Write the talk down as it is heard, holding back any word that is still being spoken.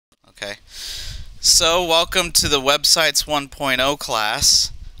Okay. So, welcome to the Websites 1.0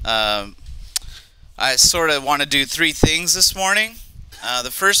 class. I sort of want to do three things this morning. The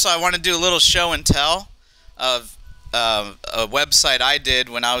first, I want to do a little show and tell of a website I did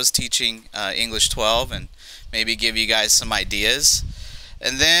when I was teaching English 12 and maybe give you guys some ideas.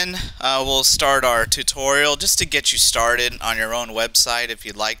 And then we'll start our tutorial just to get you started on your own website if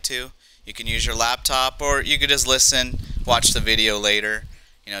you'd like to. You can use your laptop or you could just listen, watch the video later,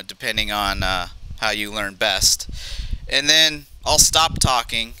 depending on how you learn best. And then I'll stop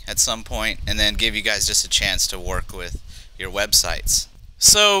talking at some point and then give you guys just a chance to work with your websites.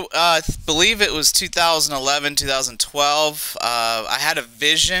 So I believe it was 2011, 2012. I had a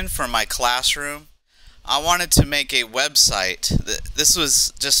vision for my classroom. I wanted to make a website. This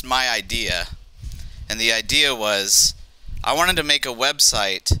was just my idea. And the idea was I wanted to make a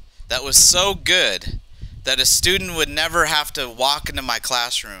website that was so good that a student would never have to walk into my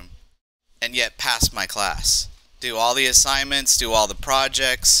classroom and yet pass my class. Do all the assignments, do all the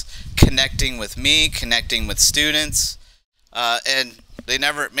projects, connecting with me, connecting with students, and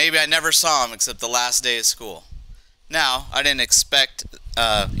maybe I never saw them except the last day of school. Now, I didn't expect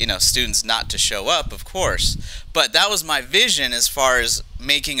students not to show up, of course, but that was my vision as far as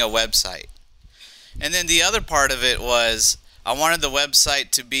making a website. And then the other part of it was I wanted the website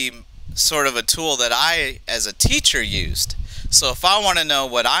to be sort of a tool that I, as a teacher, used. So if I want to know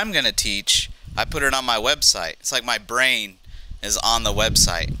what I'm going to teach, I put it on my website. It's like my brain is on the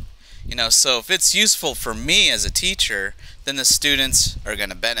website. So if it's useful for me as a teacher, then the students are going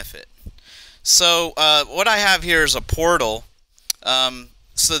to benefit. So what I have here is a portal.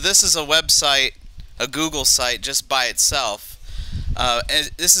 So this is a website, a Google site just by itself.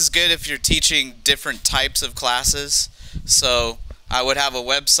 And this is good if you're teaching different types of classes. So I would have a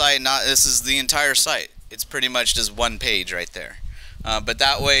website, this is the entire site. It's pretty much just one page right there. But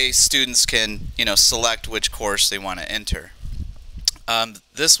that way students can select which course they want to enter.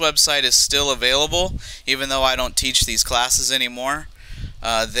 This website is still available even though I don't teach these classes anymore.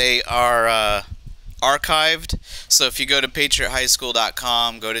 They are archived, so if you go to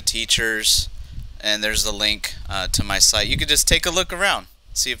patriothighschool.com, go to teachers, and there's the link to my site. You could just take a look around,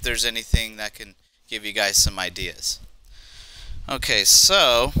 see if there's anything that can give you guys some ideas. Okay,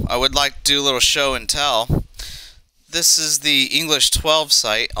 so I would like to do a little show and tell. This is the English 12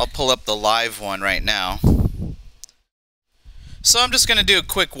 site. I'll pull up the live one right now. So I'm just going to do a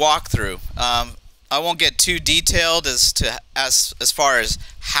quick walkthrough. I won't get too detailed as far as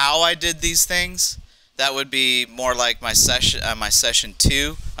how I did these things. That would be more like my session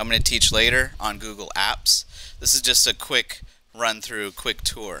 2. I'm going to teach later on Google Apps. This is just a quick run through, quick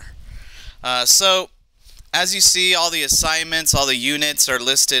tour. So as you see, all the assignments, all the units are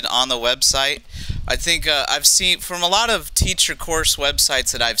listed on the website. I think I've seen from a lot of teacher course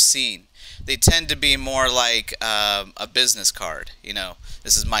websites that I've seen, they tend to be more like a business card.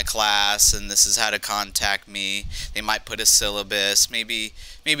 This is my class and this is how to contact me. They might put a syllabus, maybe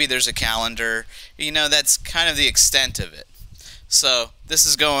there's a calendar. That's kind of the extent of it. So this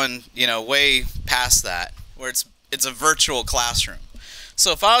is going way past that, where it's a virtual classroom.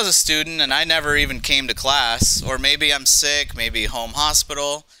 So if I was a student and I never even came to class, or maybe I'm sick, maybe home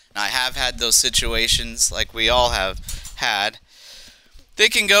hospital, and I have had those situations like we all have had, they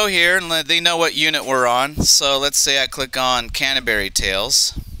can go here and they know what unit we're on. So let's say I click on Canterbury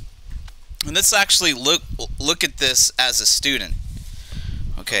Tales, and let's actually look at this as a student.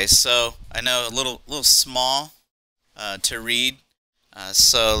 Okay, so I know a little small to read.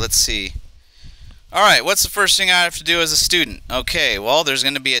 So let's see. Alright, what's the first thing I have to do as a student? Okay, well, there's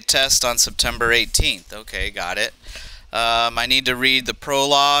going to be a test on September 18th. Okay, got it. I need to read the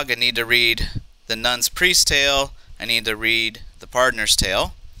prologue. I need to read the Nun's Priest Tale. I need to read the Pardoner's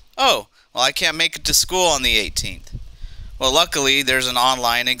Tale. Oh, well, I can't make it to school on the 18th. Well, luckily, there's an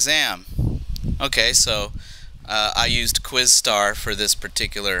online exam. Okay, so I used QuizStar for this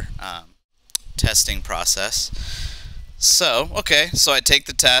particular testing process. So, okay, so I take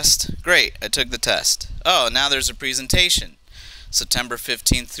the test. Great, I took the test. Oh, now there's a presentation. September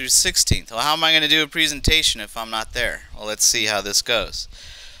 15th through 16th. Well, how am I going to do a presentation if I'm not there? Well, let's see how this goes.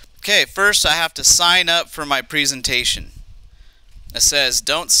 Okay, first I have to sign up for my presentation. It says,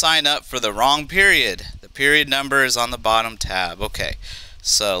 don't sign up for the wrong period. The period number is on the bottom tab. Okay,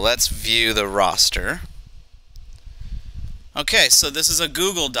 so let's view the roster. Okay, so this is a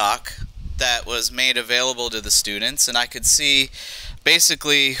Google Doc that was made available to the students, and I could see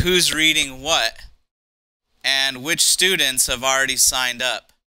basically who's reading what and which students have already signed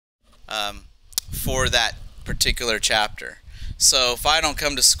up for that particular chapter. So if I don't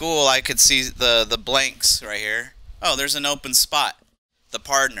come to school, I could see the blanks right here. Oh, there's an open spot. The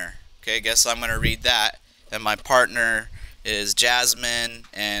Pardoner. Okay, guess I'm going to read that. And my partner is Jasmine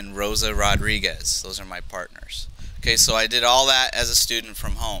and Rosa Rodriguez. Those are my partners. Okay, so I did all that as a student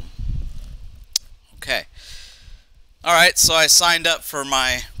from home. Okay. Alright, so I signed up for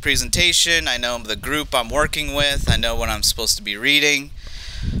my presentation. I know the group I'm working with. I know what I'm supposed to be reading.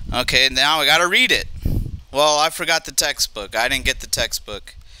 Okay, now I gotta read it. Well, I forgot the textbook. I didn't get the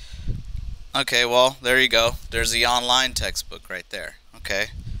textbook. Okay, well, there you go. There's the online textbook right there. Okay,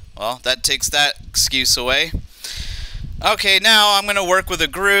 well, that takes that excuse away. Okay, now I'm gonna work with a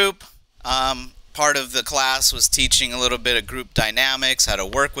group. Part of the class was teaching a little bit of group dynamics, how to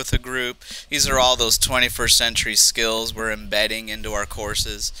work with a group. These are all those 21st century skills we're embedding into our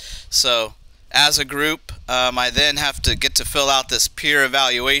courses. So as a group, I then have to get to fill out this peer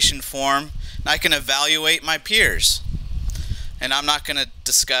evaluation form. And I can evaluate my peers. And I'm not going to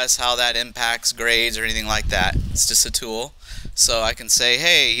discuss how that impacts grades or anything like that. It's just a tool. So I can say,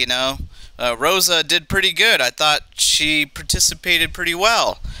 hey, you know, Rosa did pretty good. I thought she participated pretty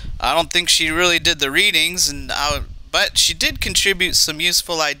well. I don't think she really did the readings, but she did contribute some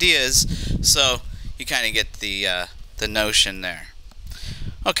useful ideas, so you kind of get the notion there.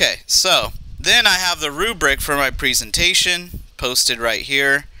 Okay, so then I have the rubric for my presentation posted right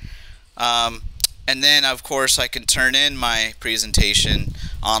here, and then of course I can turn in my presentation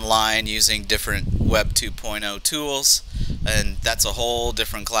online using different Web 2.0 tools, and that's a whole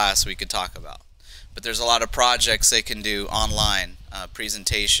different class we could talk about. But there's a lot of projects they can do online,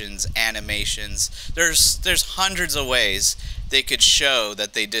 presentations, animations. There's hundreds of ways they could show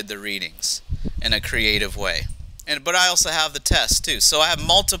that they did the readings in a creative way. But I also have the test too. So I have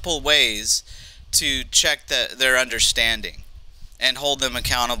multiple ways to check their understanding and hold them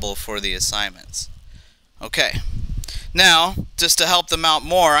accountable for the assignments. Okay. Now, just to help them out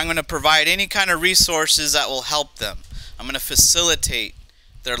more, I'm going to provide any kind of resources that will help them. I'm going to facilitate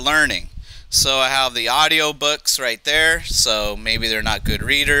their learning. So I have the audio books right there, so maybe they're not good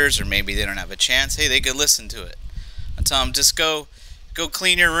readers or maybe they don't have a chance. Hey, they could listen to it. I tell them, just go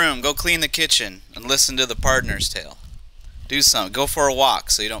clean your room, go clean the kitchen and listen to The Partner's Tale. Do something. Go for a walk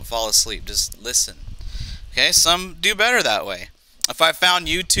so you don't fall asleep. Just listen. Okay, some do better that way. If I found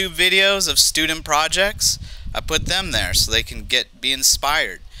YouTube videos of student projects, I put them there so they can be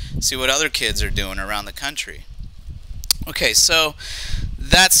inspired, see what other kids are doing around the country. Okay, so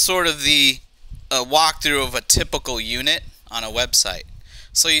that's sort of the walkthrough of a typical unit on a website.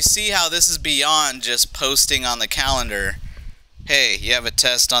 So you see how this is beyond just posting on the calendar, hey, you have a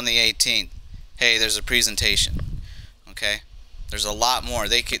test on the 18th. Hey, there's a presentation. Okay? There's a lot more.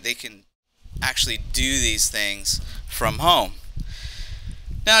 They can actually do these things from home.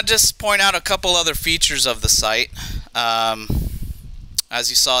 Now just point out a couple other features of the site. As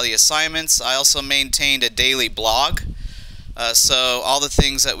you saw the assignments, I also maintained a daily blog. So all the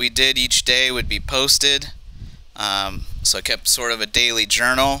things that we did each day would be posted. So I kept sort of a daily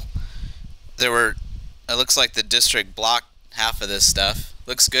journal. It looks like the district blocked half of this stuff. It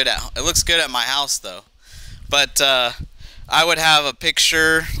looks good at my house though. But I would have a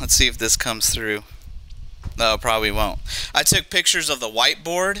picture. Let's see if this comes through. No, probably won't. I took pictures of the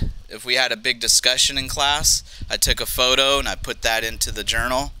whiteboard. If we had a big discussion in class, I took a photo and I put that into the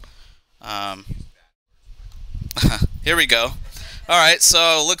journal. Here we go. Alright,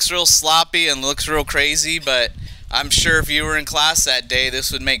 so it looks real sloppy and looks real crazy, but I'm sure if you were in class that day,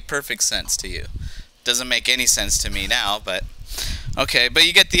 this would make perfect sense to you. Doesn't make any sense to me now, but okay, but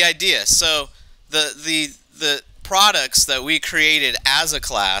you get the idea. So the products that we created as a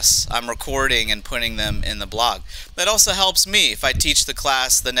class, I'm recording and putting them in the blog. That also helps me if I teach the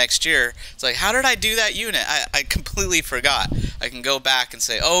class the next year. It's like, how did I do that unit? I completely forgot. I can go back and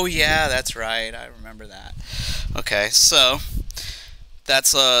say, oh yeah, that's right, I remember that. Okay, so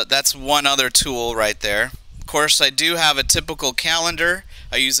that's one other tool right there. Of course, I do have a typical calendar.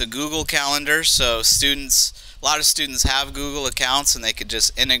 I use a Google Calendar, so a lot of students have Google accounts and they could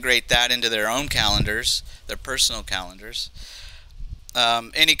just integrate that into their own calendars, their personal calendars.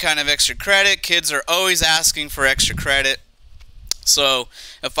 Any kind of extra credit, kids are always asking for extra credit. So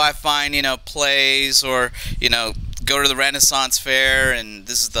if I find, plays or, go to the Renaissance Fair and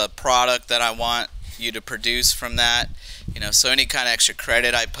this is the product that I want you to produce from that, so any kind of extra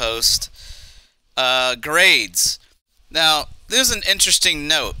credit I post. Grades. Now, there's an interesting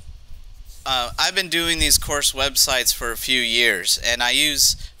note. I've been doing these course websites for a few years, and I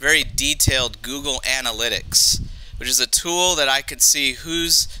use very detailed Google Analytics, which is a tool that I could see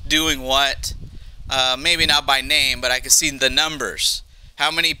who's doing what, maybe not by name, but I could see the numbers. How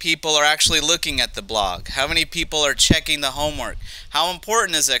many people are actually looking at the blog? How many people are checking the homework? How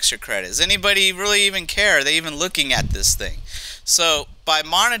important is extra credit? Does anybody really even care? Are they even looking at this thing? So by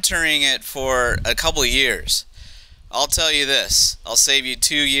monitoring it for a couple of years, I'll tell you this, I'll save you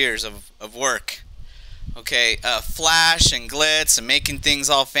 2 years of work. Okay, flash and glitz and making things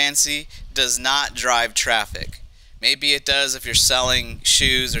all fancy does not drive traffic. Maybe it does if you're selling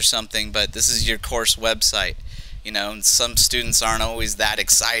shoes or something, but this is your course website. You know, and some students aren't always that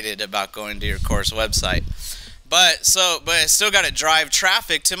excited about going to your course website. But I still got to drive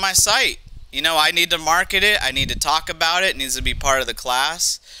traffic to my site. You know, I need to market it. I need to talk about it. It needs to be part of the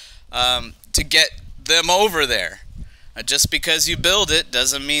class to get them over there. Just because you build it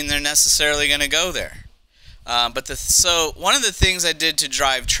doesn't mean they're necessarily going to go there. So one of the things I did to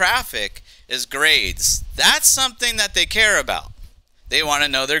drive traffic is grades. That's something that they care about. They want to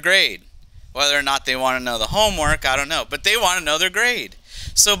know their grade. Whether or not they want to know the homework, I don't know. But they want to know their grade.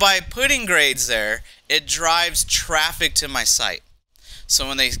 So by putting grades there, it drives traffic to my site. So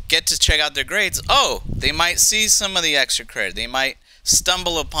when they get to check out their grades, oh, they might see some of the extra credit. They might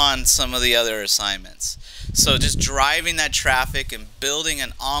stumble upon some of the other assignments. So just driving that traffic and building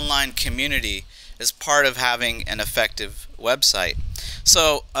an online community is part of having an effective website.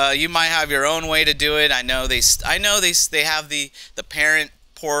 So you might have your own way to do it. I know they have the parent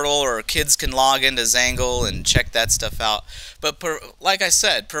portal, or kids can log into Zangle and check that stuff out. But like I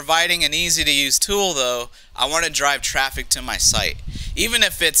said, providing an easy to use tool, though, I want to drive traffic to my site. Even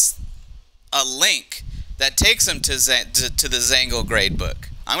if it's a link that takes them to the Zangle gradebook,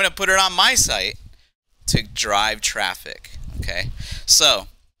 I'm going to put it on my site to drive traffic. Okay, so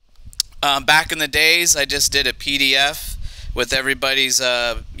back in the days, I just did a PDF with everybody's,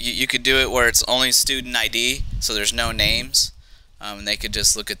 you could do it where it's only student ID, so there's no names. And they could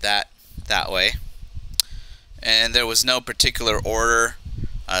just look at that way. And there was no particular order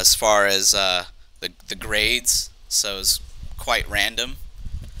as far as the grades, so it was quite random.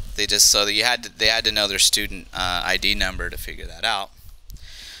 They had to know their student ID number to figure that out.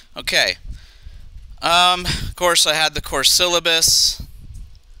 Okay. Of course, I had the course syllabus,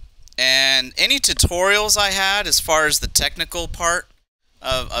 and any tutorials I had as far as the technical part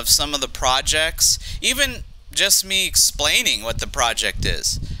of some of the projects, even just me explaining what the project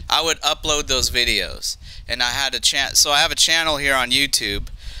is, I would upload those videos. And I had so I have a channel here on YouTube.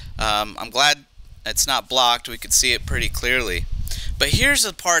 I'm glad it's not blocked. We could see it pretty clearly. But here's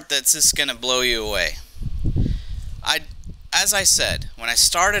the part that's just going to blow you away. As I said, when I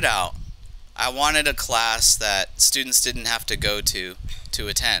started out, I wanted a class that students didn't have to go to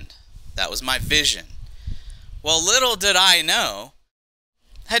attend. That was my vision. Well, little did I know,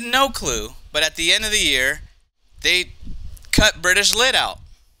 had no clue, but at the end of the year, they cut British Lit out.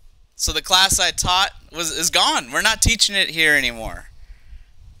 So the class I taught is gone. We're not teaching it here anymore.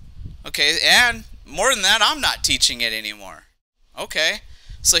 Okay, and more than that, I'm not teaching it anymore. Okay,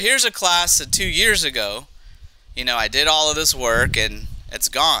 so here's a class that 2 years ago, you know, I did all of this work and it's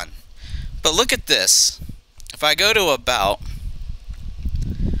gone. But look at this. If I go to About,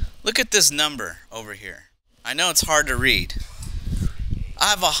 look at this number over here. I know it's hard to read. I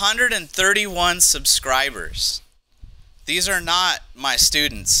have 131 subscribers. These are not my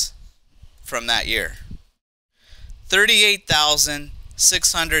students from that year.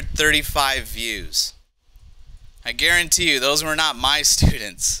 38,635 views. I guarantee you those were not my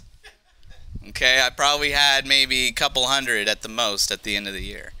students. Okay, I probably had maybe a couple hundred at the most at the end of the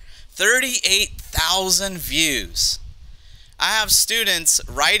year. 38,000 views. I have students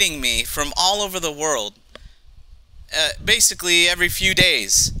writing me from all over the world. Basically every few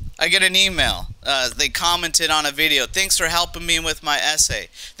days I get an email. They commented on a video. Thanks for helping me with my essay.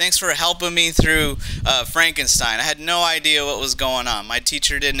 Thanks for helping me through Frankenstein. I had no idea what was going on. My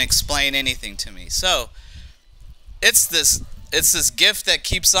teacher didn't explain anything to me. So it's this gift that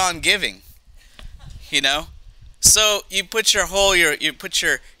keeps on giving. You know? So you put your whole you put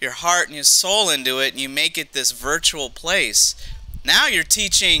your heart and your soul into it, and you make it this virtual place. Now you're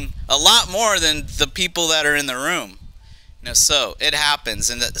teaching a lot more than the people that are in the room. You know, so it happens.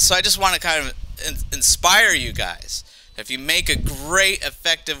 And so I just want to kind of inspire you guys. If you make a great,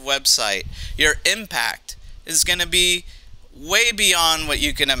 effective website, your impact is going to be way beyond what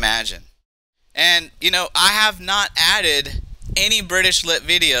you can imagine. And, you know, I have not added any British Lit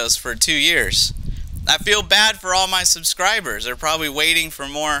videos for 2 years. I feel bad for all my subscribers. They're probably waiting for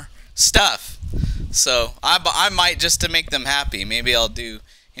more stuff. So I might, just to make them happy, maybe I'll do,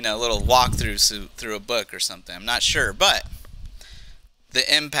 you know, a little walkthrough through a book or something. I'm not sure, but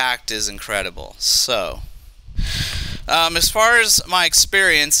the impact is incredible. So as far as my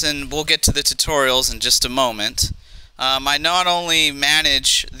experience, and we'll get to the tutorials in just a moment, I not only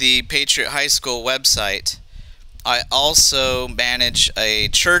manage the Patriot High School website, I also manage a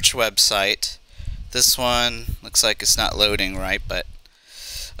church website. This one looks like it's not loading right, but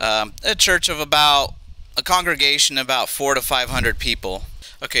A church of about a congregation about 400 to 500 people.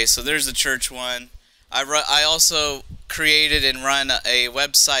 Okay, so there's the church one. I also created and run a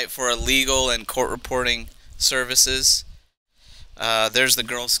website for legal and court reporting services. There's the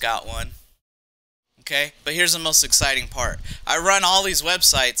Girl Scout one. Okay, but here's the most exciting part. I run all these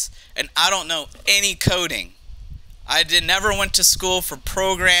websites and I don't know any coding. Never went to school for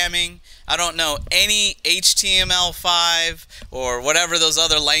programming. I don't know any HTML5 or whatever those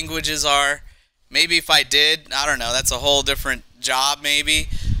other languages are. Maybe if I did, I don't know, that's a whole different job maybe.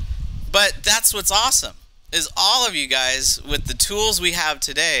 But that's what's awesome, is all of you guys, with the tools we have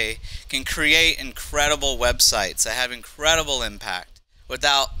today, can create incredible websites that have incredible impact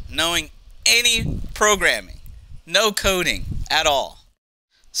without knowing any programming, no coding at all.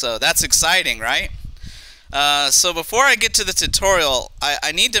 So that's exciting, right? So before I get to the tutorial,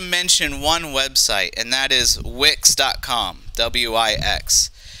 I need to mention one website, and that is Wix.com, W-I-X.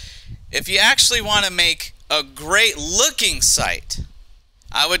 If you actually want to make a great looking site,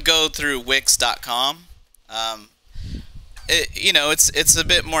 I would go through Wix.com. It's a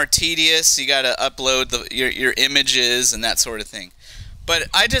bit more tedious. You got to upload your images and that sort of thing. But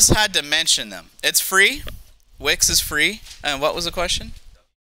I just had to mention them. It's free. Wix is free. And what was the question?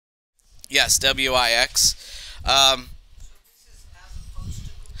 Yes, W-I-X.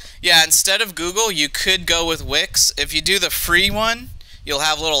 Yeah, instead of Google, you could go with Wix. If you do the free one, you'll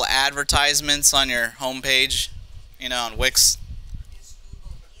have little advertisements on your homepage, on Wix. Is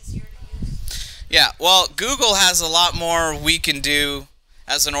Google easier to use? Yeah, well, Google has a lot more we can do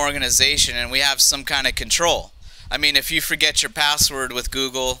as an organization, and we have some kind of control. I mean, if you forget your password with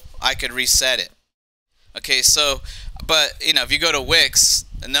Google, I could reset it. Okay, so, but, if you go to Wix,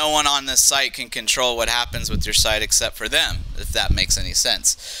 no one on this site can control what happens with your site except for them, if that makes any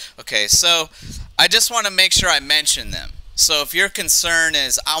sense. Okay, so I just want to make sure I mention them. So if your concern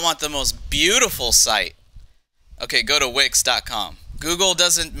is, I want the most beautiful site, okay, go to Wix.com. Google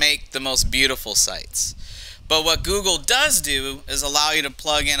doesn't make the most beautiful sites. But what Google does do is allow you to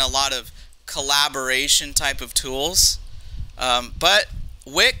plug in a lot of collaboration type of tools. But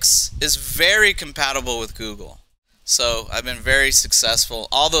Wix is very compatible with Google. So I've been very successful.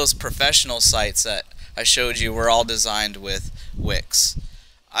 All those professional sites that I showed you were all designed with Wix.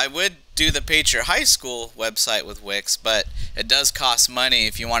 I would do the Patriot High School website with Wix, but it does cost money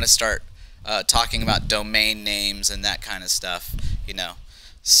if you want to start talking about domain names and that kind of stuff,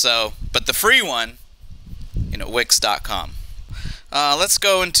 So, but the free one, Wix.com. Let's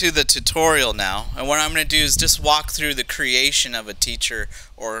go into the tutorial now, and what I'm going to do is just walk through the creation of a teacher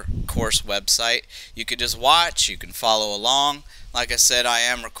or course website. You could just watch, you can follow along. Like I said, I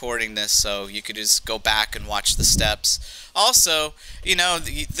am recording this, so you could just go back and watch the steps. Also,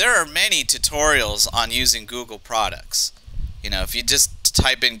 there are many tutorials on using Google products. If you just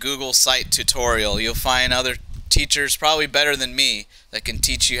type in Google site tutorial, you'll find other teachers, probably better than me, that can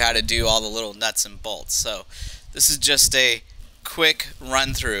teach you how to do all the little nuts and bolts. So this is just a quick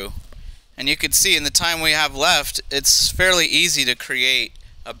run through, and you can see in the time we have left, it's fairly easy to create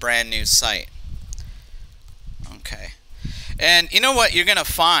a brand new site. Okay, and you know what you're gonna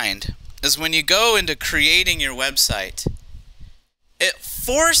find is when you go into creating your website, it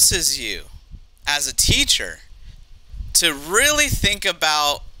forces you as a teacher to really think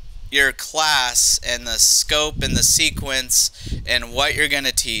about your class and the scope and the sequence and what you're going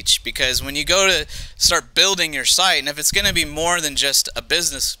to teach, because when you go to start building your site, and if it's going to be more than just a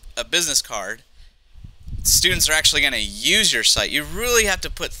business card, students are actually going to use your site. You really have to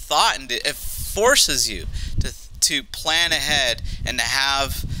put thought into it. It forces you to plan ahead and to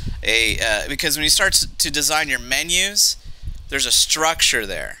have a because when you start to design your menus, there's a structure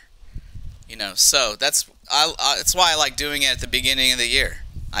there, so that's why I like doing it at the beginning of the year.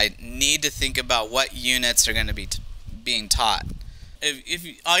 I need to think about what units are going to be being taught.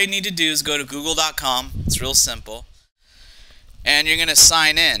 All you need to do is go to google.com. It's real simple. And you're going to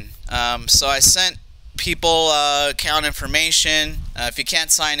sign in. So I sent people account information. If you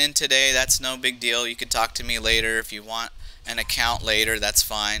can't sign in today, that's no big deal. You could talk to me later if you want an account later. That's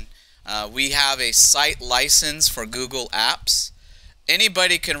fine. We have a site license for Google Apps.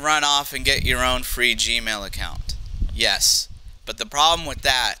 Anybody can run off and get your own free Gmail account. Yes. But the problem with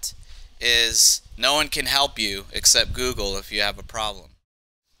that is no one can help you except Google if you have a problem.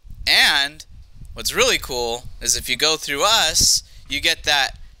 And what's really cool is if you go through us, you get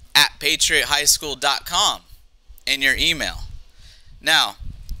that at patriothighschool.com in your email. Now,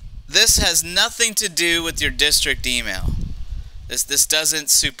 this has nothing to do with your district email. This doesn't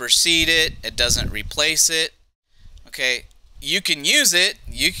supersede it. It doesn't replace it. Okay, you can use it.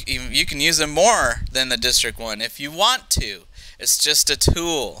 You can use it more than the district one if you want to. It's just a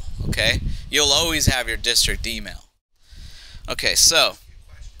tool, okay? You'll always have your district email. Okay, so,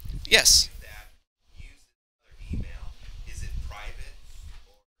 yes.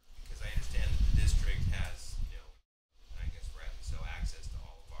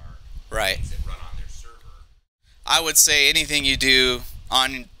 Right. That run on their server. I would say anything you do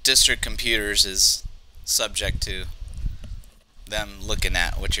on district computers is subject to them looking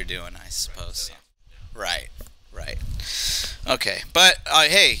at what you're doing, I suppose. Right. Okay, but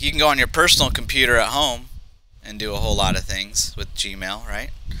hey, you can go on your personal computer at home and do a whole lot of things with Gmail, right?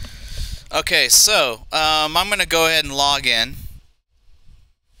 Okay, so I'm going to go ahead and log in.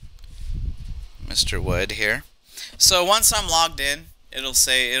 Mr. Wood here. So once I'm logged in, it'll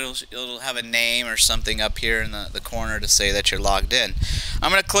say it'll have a name or something up here in the corner to say that you're logged in.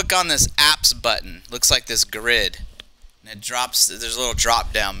 I'm going to click on this apps button. Looks like this grid. And it drops, there's a little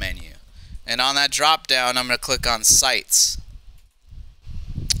drop down menu. And on that drop down, I'm going to click on sites.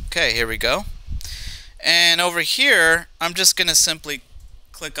 Okay, here we go. And over here, I'm just going to simply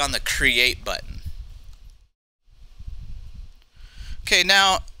click on the create button. Okay,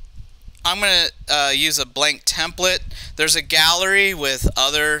 now I'm going to use a blank template. There's a gallery with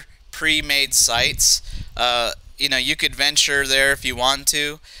other pre-made sites. You know, you could venture there if you want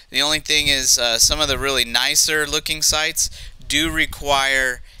to. The only thing is some of the really nicer looking sites do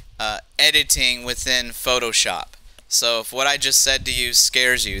require editing within Photoshop. So if what I just said to you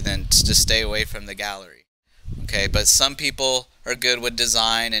scares you, then just stay away from the gallery. Okay, but some people are good with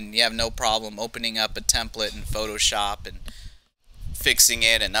design and you have no problem opening up a template in Photoshop and fixing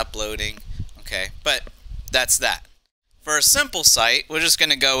it and uploading. Okay, but that's that. For a simple site, we're just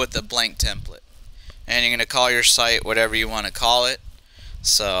going to go with the blank template. And you're going to call your site whatever you want to call it.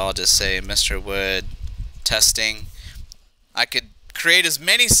 So I'll just say Mr. Wood testing. I could create as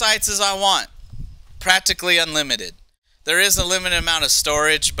many sites as I want. Practically unlimited. There is a limited amount of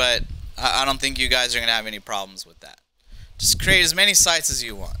storage, but I don't think you guys are going to have any problems with that. Just create as many sites as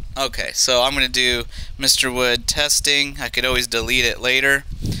you want. Okay, so I'm going to do Mr. Wood testing. I could always delete it later.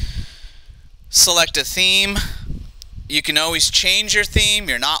 Select a theme. You can always change your theme.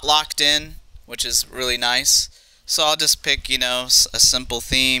 You're not locked in, which is really nice. So I'll just pick, you know, a simple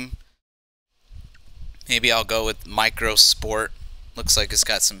theme. Maybe I'll go with Micro Sport. Looks like it's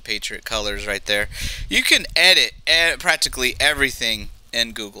got some Patriot colors right there. You can edit practically everything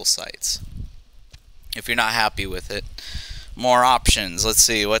in Google Sites if you're not happy with it. More options. Let's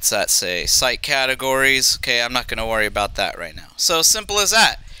see, what's that say? Site categories. Okay, I'm not going to worry about that right now. So simple as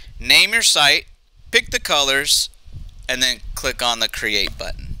that. Name your site, pick the colors, and then click on the create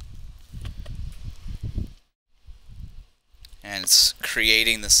button. And it's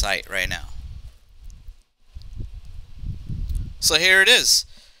creating the site right now. So here it is.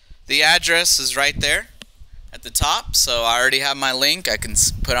 The address is right there at the top. So I already have my link. I can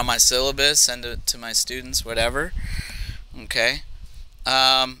put on my syllabus, send it to my students, whatever. Okay.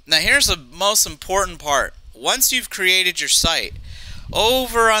 Now here's the most important part. Once you've created your site,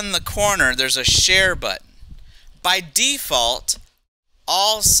 over on the corner there's a share button. By default,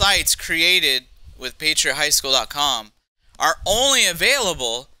 all sites created with PatriotHighSchool.com are only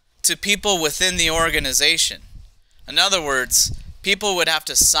available to people within the organization. In other words, people would have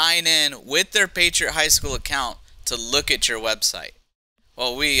to sign in with their Patriot High School account to look at your website.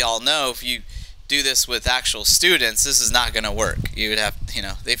 Well, we all know if you do this with actual students, this is not going to work. You would have, you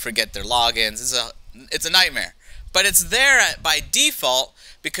know, they forget their logins. It's a nightmare. But it's there by default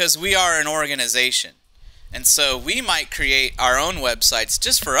because we are an organization. And so we might create our own websites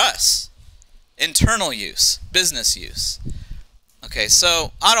just for us. Internal use, business use. Okay,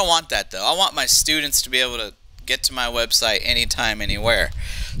 so I don't want that though. I want my students to be able to get to my website anytime, anywhere.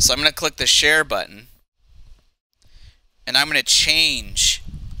 So I'm going to click the share button. And I'm going to change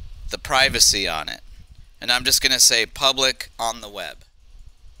the privacy on it. And I'm just going to say public on the web.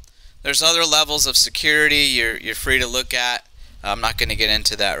 There's other levels of security you're free to look at. I'm not going to get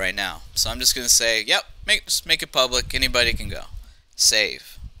into that right now. So I'm just going to say, yep, just make it public. Anybody can go.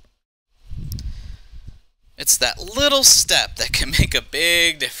 Save. It's that little step that can make a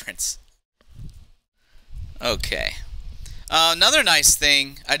big difference. Okay. Another nice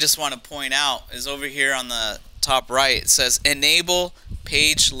thing I just want to point out is over here on the top right. It says enable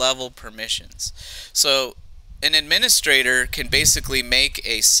page level permissions. So an administrator can basically make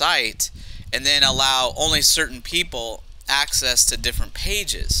a site and then allow only certain people access to different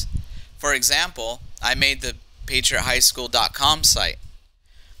pages. For example, I made the PatriotHighSchool.com site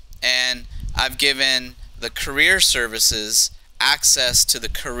and I've given the career services access to the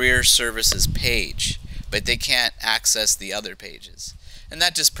career services page, but they can't access the other pages. and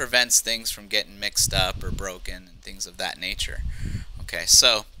that just prevents things from getting mixed up or broken and things of that nature. Okay,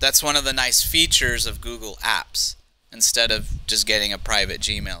 so that's one of the nice features of Google Apps instead of just getting a private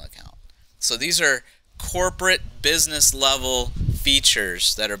Gmail account. So these are corporate business level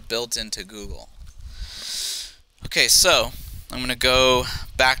features that are built into Google. Okay, so I'm going to go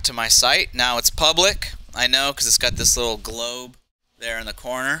back to my site. Now it's public, I know, because it's got this little globe there in the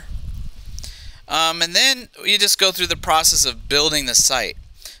corner. And then you just go through the process of building the site.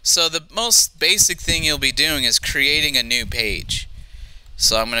 So the most basic thing you'll be doing is creating a new page.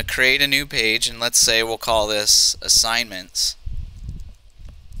 So I'm going to create a new page, and let's say we'll call this assignments.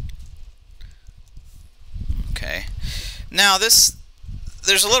 Okay. Now there's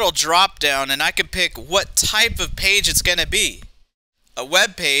a little drop down, and I can pick what type of page it's going to be. A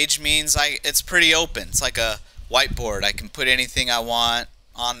web page means it's pretty open. It's like a whiteboard. I can put anything I want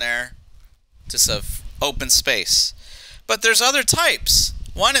on there. Just an open space. But there's other types.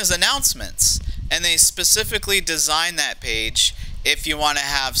 One is announcements, and they specifically design that page if you want to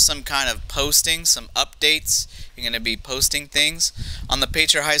have some kind of posting, some updates. You're going to be posting things on the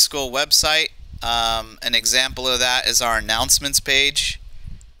Patriot High School website. An example of that is our announcements page.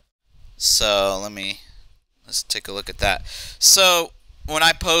 So let's take a look at that. So when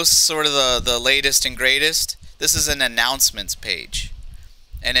I post sort of the latest and greatest, this is an announcements page,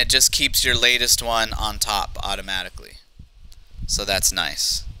 and it just keeps your latest one on top automatically. So that's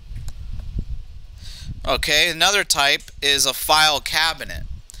nice. Okay, another type is a file cabinet.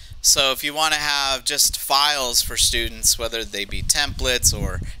 So if you want to have just files for students, whether they be templates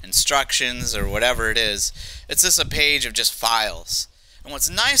or instructions or whatever it is, it's just a page of just files. And what's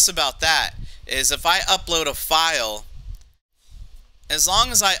nice about that is if I upload a file, as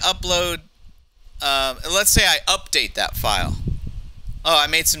long as I upload, let's say I update that file. Oh, I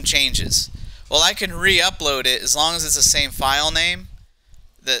made some changes. Well, I can re-upload it as long as it's the same file name.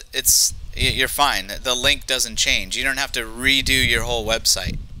 You're fine. The link doesn't change. You don't have to redo your whole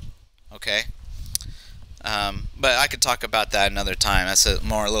website. Okay? But I could talk about that another time. That's a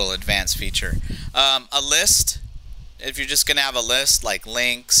little advanced feature. A list. If you're just going to have a list, like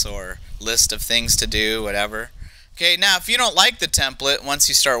links or list of things to do, whatever. Okay, now if you don't like the template, once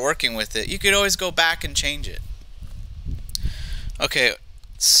you start working with it, you could always go back and change it. Okay,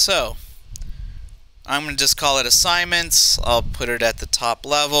 so I'm going to just call it assignments. I'll put it at the top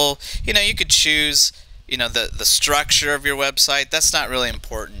level. You know, you could choose, the structure of your website. That's not really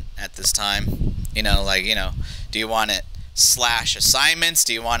important at this time. Do you want it /assignments?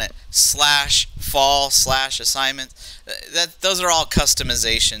 Do you want it /fall/assignments? Those are all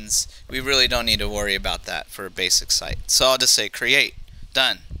customizations. We really don't need to worry about that for a basic site. So I'll just say create.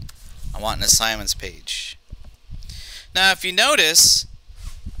 Done. I want an assignments page. Now if you notice,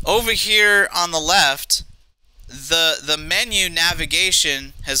 over here on the left, the menu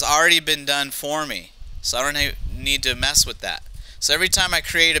navigation has already been done for me. So I don't need to mess with that. So every time I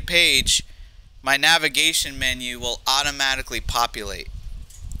create a page, my navigation menu will automatically populate,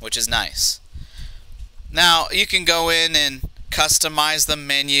 which is nice. Now you can go in and customize the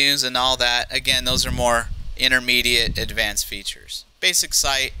menus and all that. Again, those are more intermediate advanced features. Basic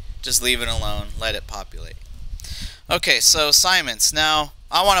site, just leave it alone, let it populate. Okay, so assignments. Now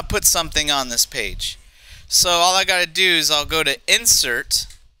I want to put something on this page. So all I got to do is I'll go to insert,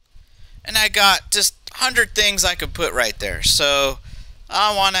 and I got just 100 things I could put right there. So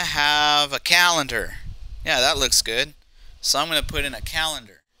I want to have a calendar. Yeah, that looks good. So I'm going to put in a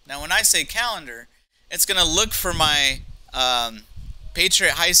calendar. Now when I say calendar, it's going to look for my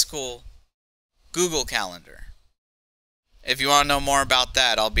Patriot High School Google Calendar. If you want to know more about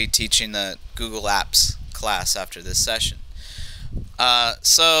that, I'll be teaching the Google Apps class after this session.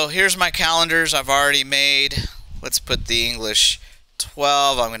 So here's my calendars I've already made. Let's put the English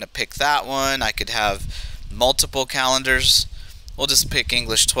 12. I'm going to pick that one. I could have multiple calendars. We'll just pick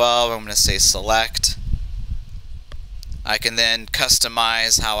English 12. I'm going to say select. I can then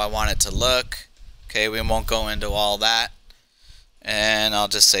customize how I want it to look. Okay, we won't go into all that. And I'll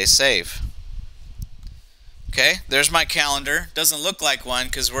just say save. Okay, there's my calendar. Doesn't look like one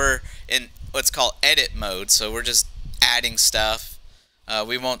because we're in what's called edit mode, so we're just adding stuff.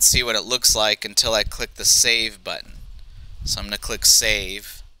 We won't see what it looks like until I click the save button. So I'm going to click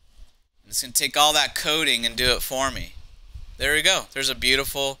save. It's going to take all that coding and do it for me. There we go. There's a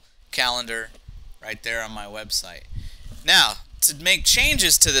beautiful calendar right there on my website. Now, to make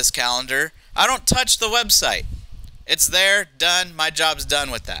changes to this calendar, I don't touch the website. It's there, done. My job's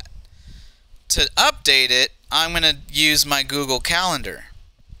done with that. To update it, I'm going to use my Google Calendar.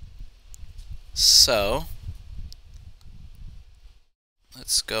 So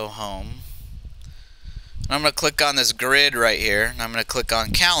let's go home. I'm going to click on this grid right here, and I'm going to click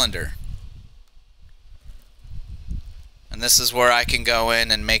on calendar. And this is where I can go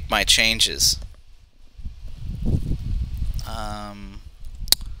in and make my changes.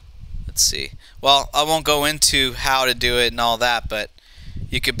 Let's see. Well, I won't go into how to do it and all that, but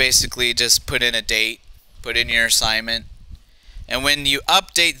you could basically just put in a date, put in your assignment, and when you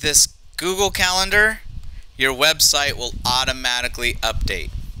update this Google Calendar, your website will automatically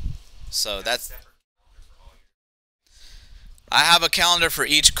update. So that's... I have a calendar for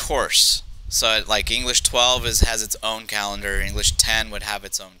each course. So like English 12 has its own calendar, English 10 would have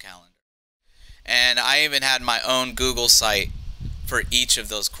its own calendar. And I even had my own Google site for each of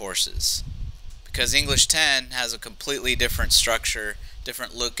those courses. Because English 10 has a completely different structure,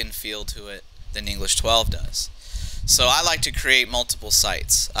 different look and feel to it than English 12 does. So I like to create multiple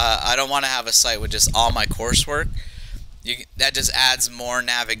sites. I don't want to have a site with just all my coursework. That just adds more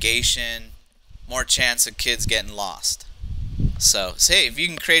navigation, more chance of kids getting lost. So, hey, if you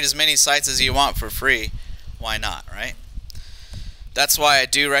can create as many sites as you want for free, why not, right? That's why I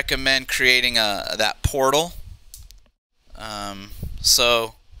do recommend creating that portal.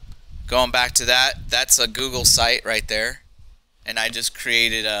 So, going back to that, that's a Google site right there. And I just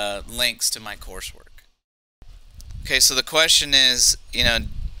created links to my coursework. Okay, so the question is,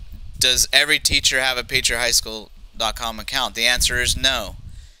 does every teacher have a patriothighschool.com account? The answer is no.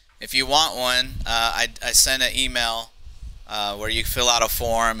 If you want one, I sent an email where you fill out a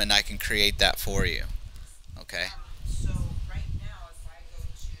form and I can create that for you. Okay. So right now, if I go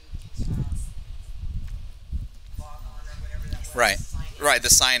to log on or whatever that was, Right. sign in, Right, the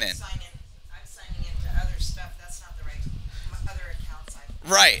sign in. I'm signing into other stuff. That's not the right other accounts.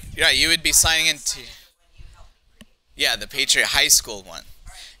 Right. You would be signing into, When you help me create. yeah, the Patriot High School one.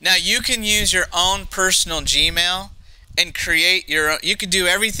 Now you can use your own personal Gmail and create your own. You could do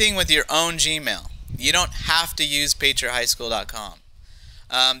everything with your own Gmail. You don't have to use patriothighschool.com.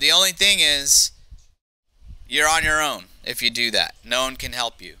 The only thing is, you're on your own if you do that. No one can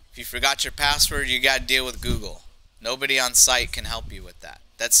help you. If you forgot your password, you got to deal with Google. Nobody on site can help you with that.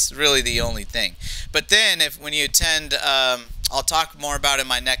 That's really the only thing. But then, when you attend, I'll talk more about it in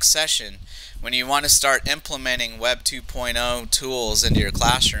my next session. When you want to start implementing Web 2.0 tools into your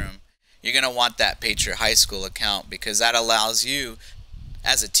classroom, you're going to want that Patriot High School account, because that allows you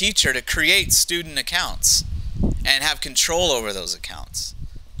as a teacher to create student accounts and have control over those accounts.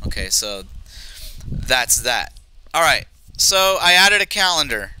 Okay, so that's that. Alright, so I added a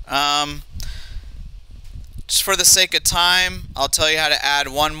calendar. Just for the sake of time, I'll tell you how to add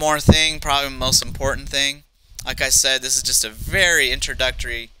one more thing, probably the most important thing. Like I said, this is just a very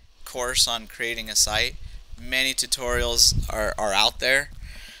introductory course on creating a site. Many tutorials are out there.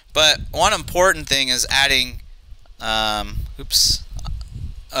 But one important thing is adding,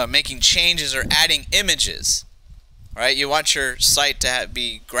 making changes or adding images. Right? You want your site to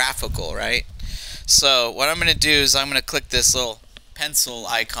be graphical, right? So what I'm going to do is I'm going to click this little pencil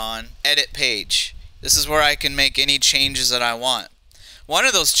icon, edit page. This is where I can make any changes that I want. One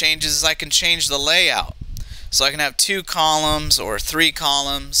of those changes is I can change the layout. So I can have 2 columns or 3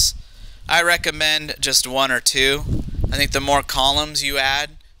 columns. I recommend just 1 or 2. I think the more columns you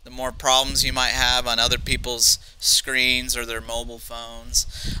add, the more problems you might have on other people's screens or their mobile phones.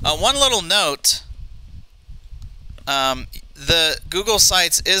 One little note, the Google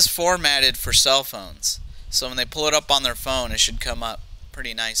Sites is formatted for cell phones. So when they pull it up on their phone, it should come up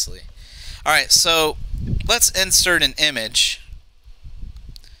pretty nicely. Alright, so let's insert an image.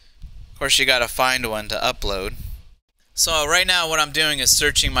 Of course, you gotta find one to upload. So right now what I'm doing is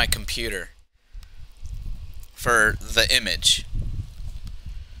searching my computer for the image.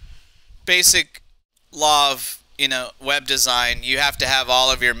 Basic law of web design, you have to have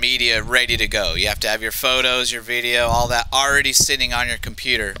all of your media ready to go. You have to have your photos, your video, all that already sitting on your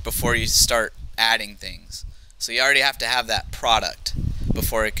computer before you start adding things. So you already have to have that product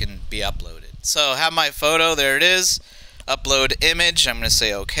before it can be uploaded. So I have my photo, there it is. Upload image, I'm going to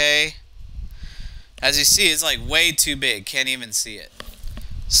say OK. As you see, it's like way too big, can't even see it.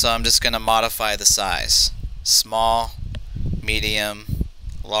 So I'm just going to modify the size. Small, medium,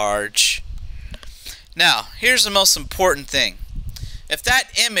 large. Now, here's the most important thing. If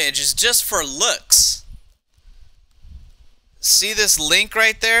that image is just for looks, see this link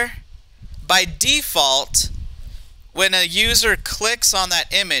right there? By default, when a user clicks on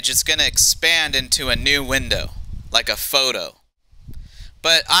that image, it's going to expand into a new window, like a photo.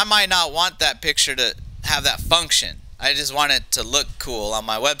 But I might not want that picture to have that function. I just want it to look cool on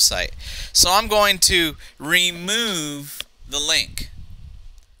my website. So I'm going to remove the link.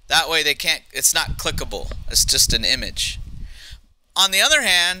 That way it's not clickable. It's just an image. on the other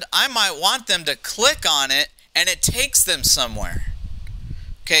hand, I might want them to click on it and it takes them somewhere.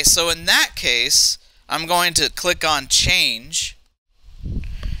 Okay, so in that case, I'm going to click on change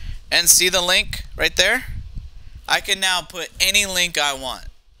and see the link right there? I can now put any link I want.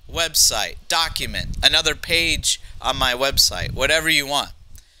 Website, document, another page on my website, whatever you want.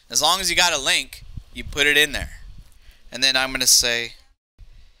 As long as you got a link, you put it in there. And then I'm going to say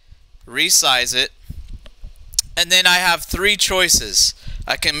resize it. And then I have three choices.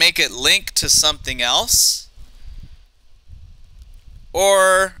 I can make it link to something else,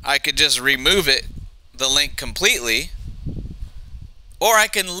 or I could just remove it, the link completely, or I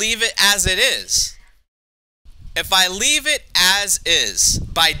can leave it as it is. If I leave it as is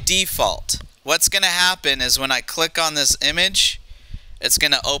by default, what's going to happen is when I click on this image, it's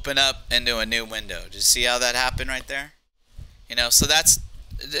going to open up into a new window. Did you see how that happened right there? You know, so it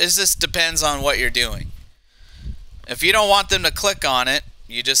just depends on what you're doing. If you don't want them to click on it,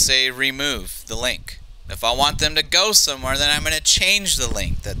 you just say remove the link. If I want them to go somewhere, then I'm going to change the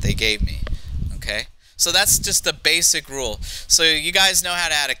link that they gave me. Okay? So that's just the basic rule. So you guys know how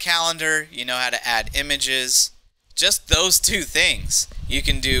to add a calendar, you know how to add images. Just those two things, you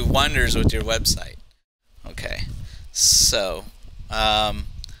can do wonders with your website. Okay, so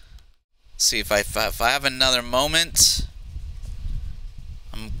see if I have another moment.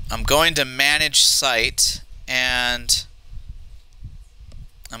 I'm going to manage site and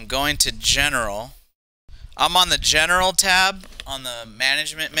I'm going to general. I'm on the general tab on the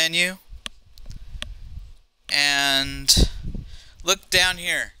management menu, and look down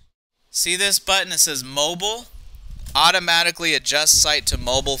here. See this button? It says mobile. Automatically adjust site to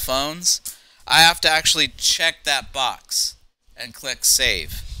mobile phones. I have to actually check that box and click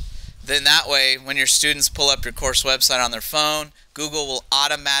save. Then that way, when your students pull up your course website on their phone, Google will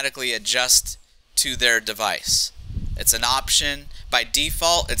automatically adjust to their device. It's an option. By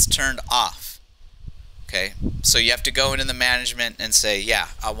default, it's turned off. Okay, so you have to go into the management and say, yeah,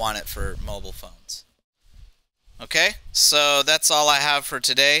 I want it for mobile phones. Okay, so that's all I have for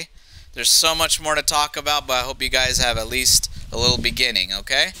today. There's so much more to talk about, but I hope you guys have at least a little beginning,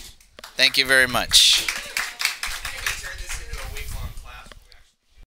 okay? Thank you very much.